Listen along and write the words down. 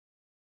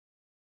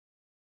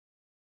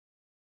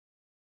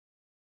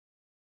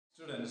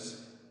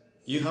Students,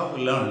 you have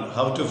learned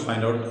how to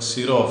find out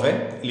zero of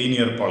a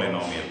linear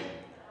polynomial.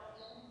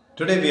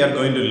 Today we are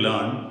going to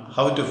learn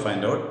how to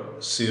find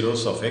out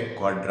zeros of a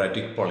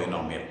quadratic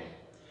polynomial.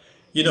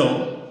 You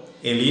know,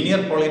 a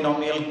linear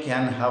polynomial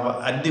can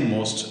have at the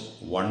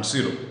most one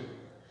zero.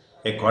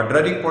 A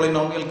quadratic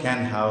polynomial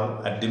can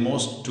have at the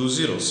most two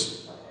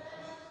zeros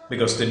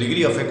because the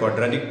degree of a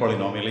quadratic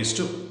polynomial is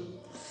 2.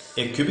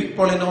 A cubic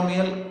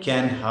polynomial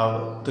can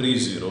have three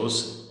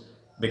zeros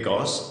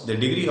because the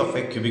degree of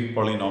a cubic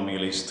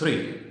polynomial is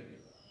 3.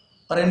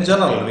 Or in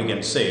general, we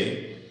can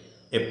say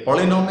a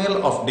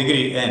polynomial of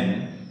degree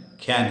n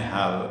can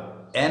have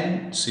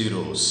n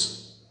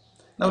zeros.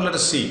 Now let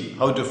us see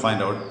how to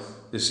find out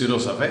the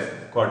zeros of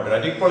a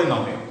quadratic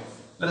polynomial.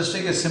 Let us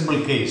take a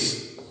simple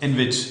case in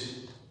which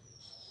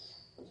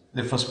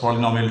the first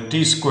polynomial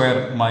t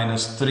square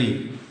minus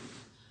 3.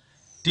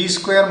 T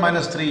square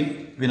minus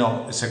 3, we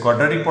know, is a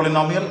quadratic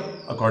polynomial.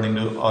 According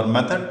to our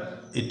method,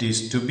 it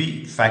is to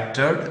be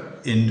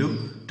factored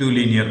into two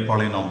linear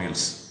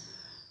polynomials.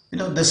 You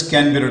know, this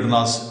can be written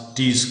as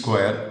t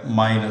square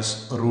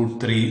minus root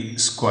 3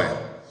 square.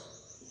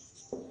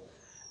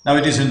 Now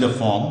it is in the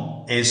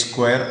form a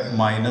square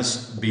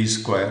minus b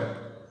square,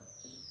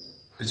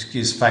 which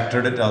is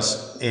factored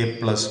as a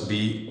plus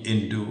b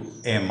into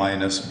a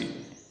minus b.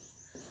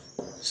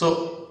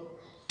 So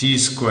t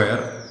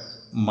square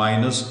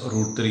minus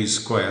root 3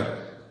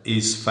 square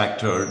is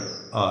factored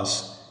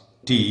as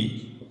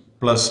t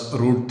plus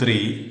root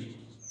 3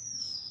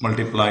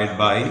 multiplied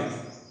by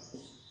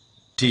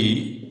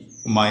t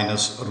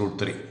minus root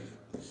 3.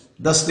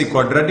 Thus the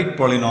quadratic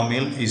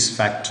polynomial is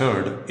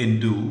factored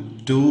into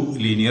two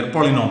linear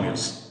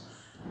polynomials.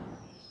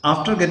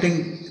 After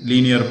getting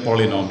linear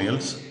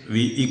polynomials,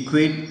 we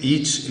equate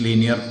each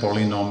linear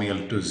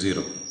polynomial to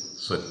 0.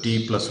 So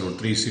t plus root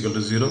 3 is equal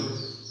to 0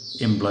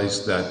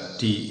 implies that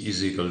t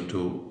is equal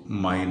to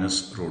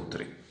minus root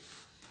 3.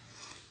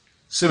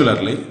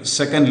 Similarly,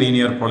 second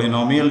linear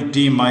polynomial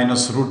t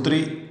minus root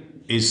 3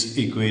 is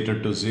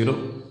equated to 0,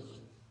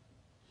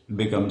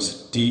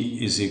 becomes t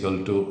is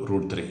equal to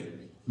root 3.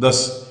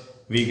 Thus,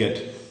 we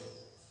get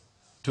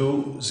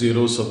two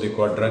zeros of the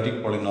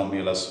quadratic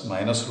polynomial as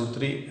minus root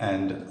 3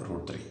 and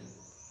root 3.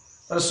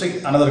 Let us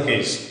take another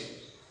case.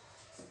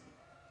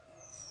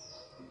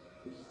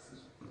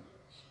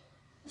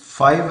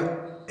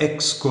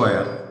 5x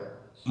square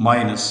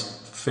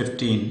minus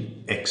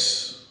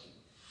 15x.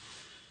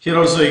 Here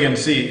also you can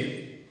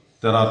see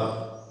there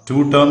are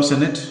two terms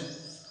in it,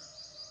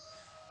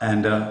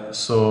 and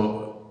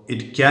so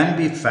it can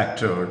be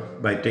factored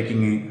by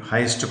taking a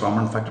highest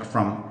common factor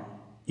from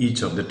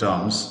each of the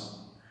terms.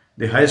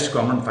 The highest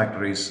common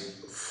factor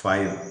is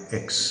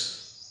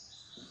 5x.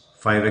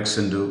 5x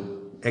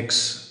into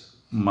x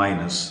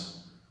minus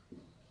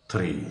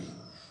 3.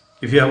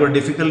 If you have a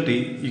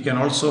difficulty, you can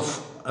also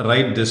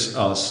write this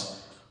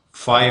as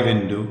 5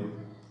 into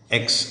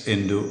x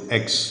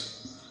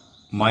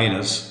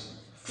minus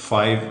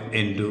 5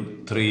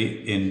 into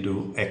 3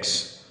 into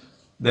x.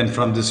 Then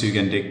from this you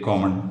can take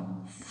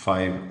common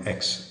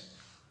 5x.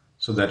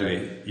 So that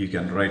way you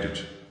can write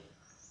it.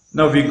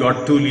 Now we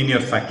got two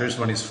linear factors,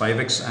 one is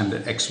 5x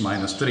and x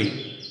minus 3.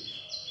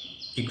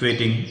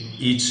 Equating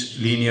each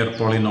linear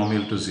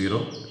polynomial to 0,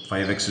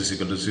 5x is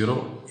equal to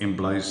 0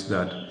 implies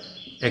that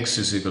x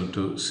is equal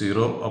to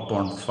 0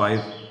 upon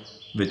 5,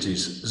 which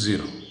is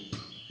 0.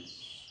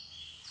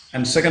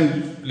 And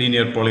second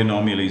linear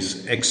polynomial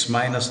is x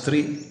minus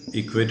 3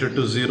 equated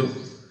to 0.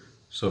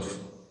 So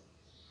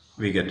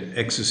we get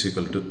x is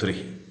equal to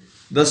 3.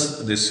 Thus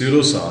the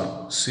zeros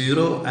are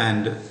 0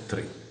 and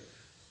 3.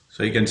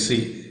 So you can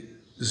see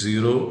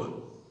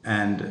 0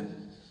 and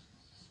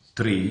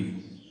 3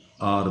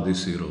 are the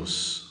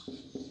zeros.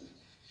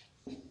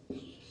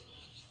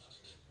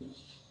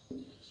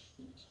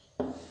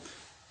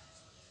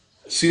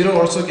 Zero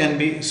also can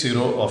be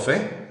zero of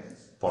a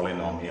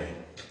polynomial.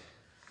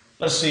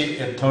 Let's see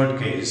a third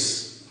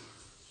case.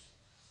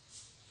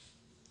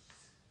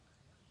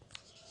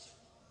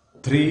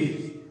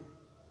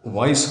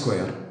 3y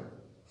square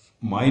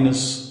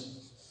minus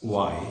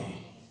y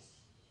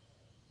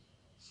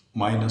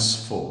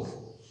minus 4.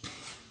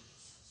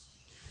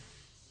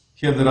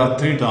 Here there are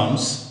three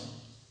terms,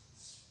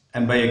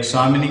 and by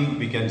examining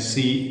we can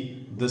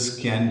see this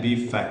can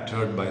be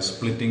factored by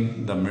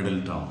splitting the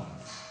middle term.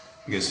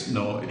 Because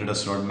no, it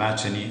does not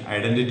match any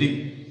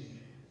identity.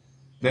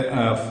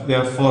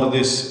 Therefore,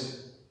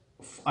 this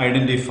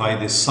identify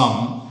the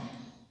sum.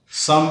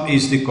 Sum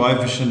is the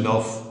coefficient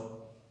of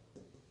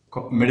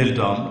middle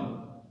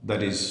term,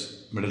 that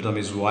is, middle term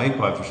is y,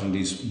 coefficient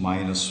is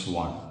minus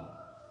 1.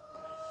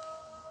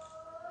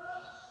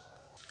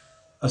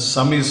 A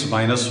sum is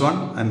minus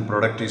 1 and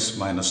product is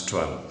minus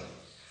 12.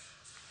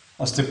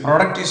 As the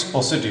product is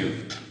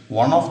positive,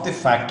 one of the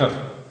factor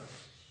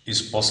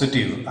is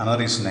positive,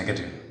 another is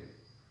negative.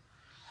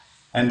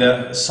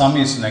 And sum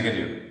is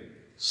negative.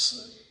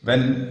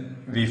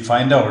 When we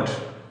find out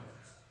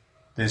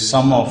the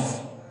sum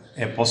of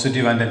a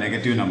positive and a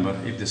negative number,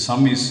 if the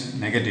sum is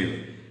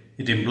negative,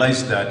 it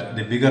implies that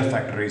the bigger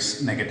factor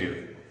is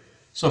negative.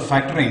 So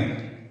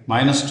factoring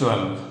minus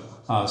 12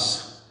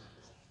 as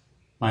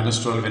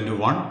minus 12 into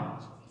 1,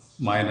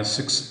 minus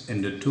 6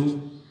 into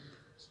 2,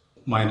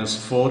 minus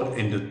 4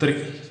 into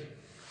 3.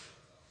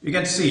 You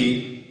can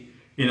see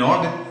in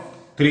all the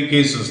three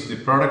cases the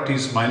product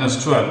is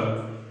minus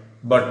 12,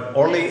 but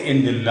only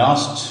in the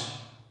last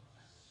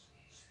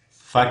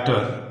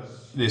factor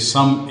the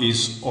sum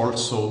is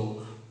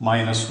also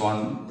minus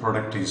 1,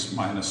 product is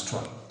minus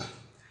 12.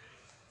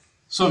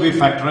 So we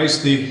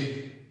factorize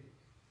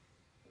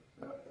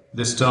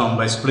this term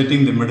by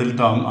splitting the middle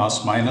term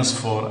as minus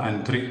 4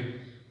 and 3.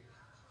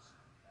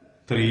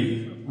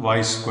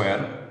 3y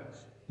square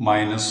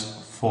minus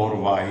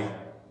 4y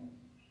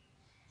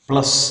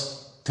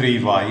plus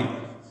 3y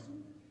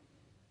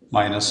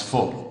minus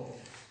 4.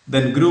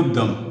 Then group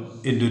them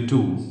into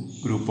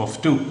group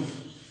of 2.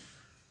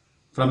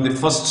 From the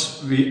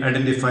first we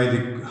identify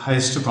the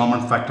highest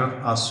common factor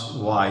as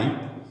y,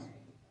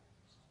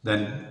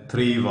 then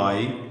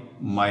 3y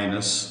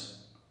minus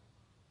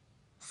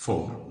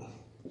 4.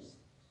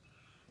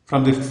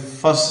 From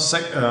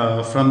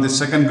the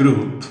second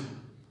group,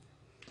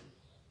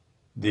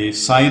 the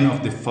sign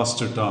of the first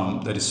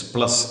term, that is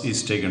plus,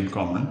 is taken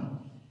common.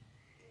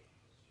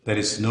 There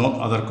is no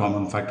other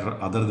common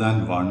factor other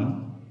than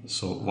 1.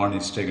 So 1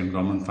 is taken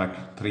common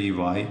factor,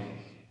 3y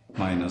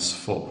minus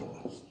 4.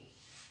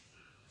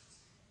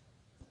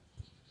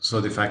 So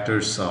the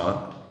factors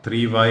are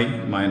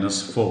 3y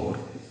minus 4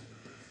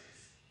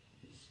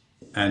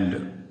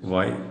 and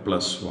y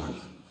plus 1.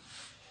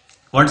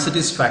 Once it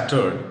is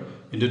factored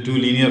into two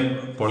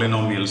linear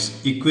polynomials,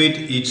 equate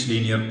each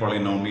linear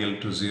polynomial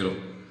to 0.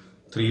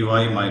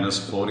 3y minus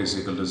 4 is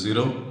equal to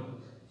 0,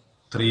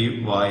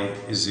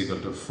 3y is equal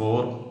to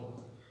 4,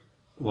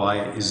 y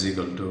is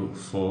equal to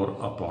 4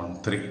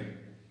 upon 3.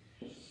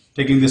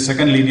 Taking the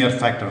second linear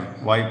factor,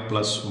 y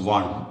plus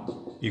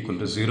 1 equal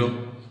to 0,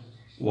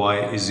 y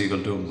is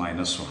equal to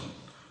minus 1.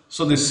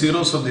 So the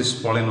zeros of this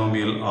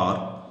polynomial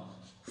are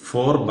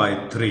 4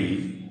 by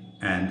 3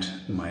 and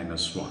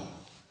minus 1.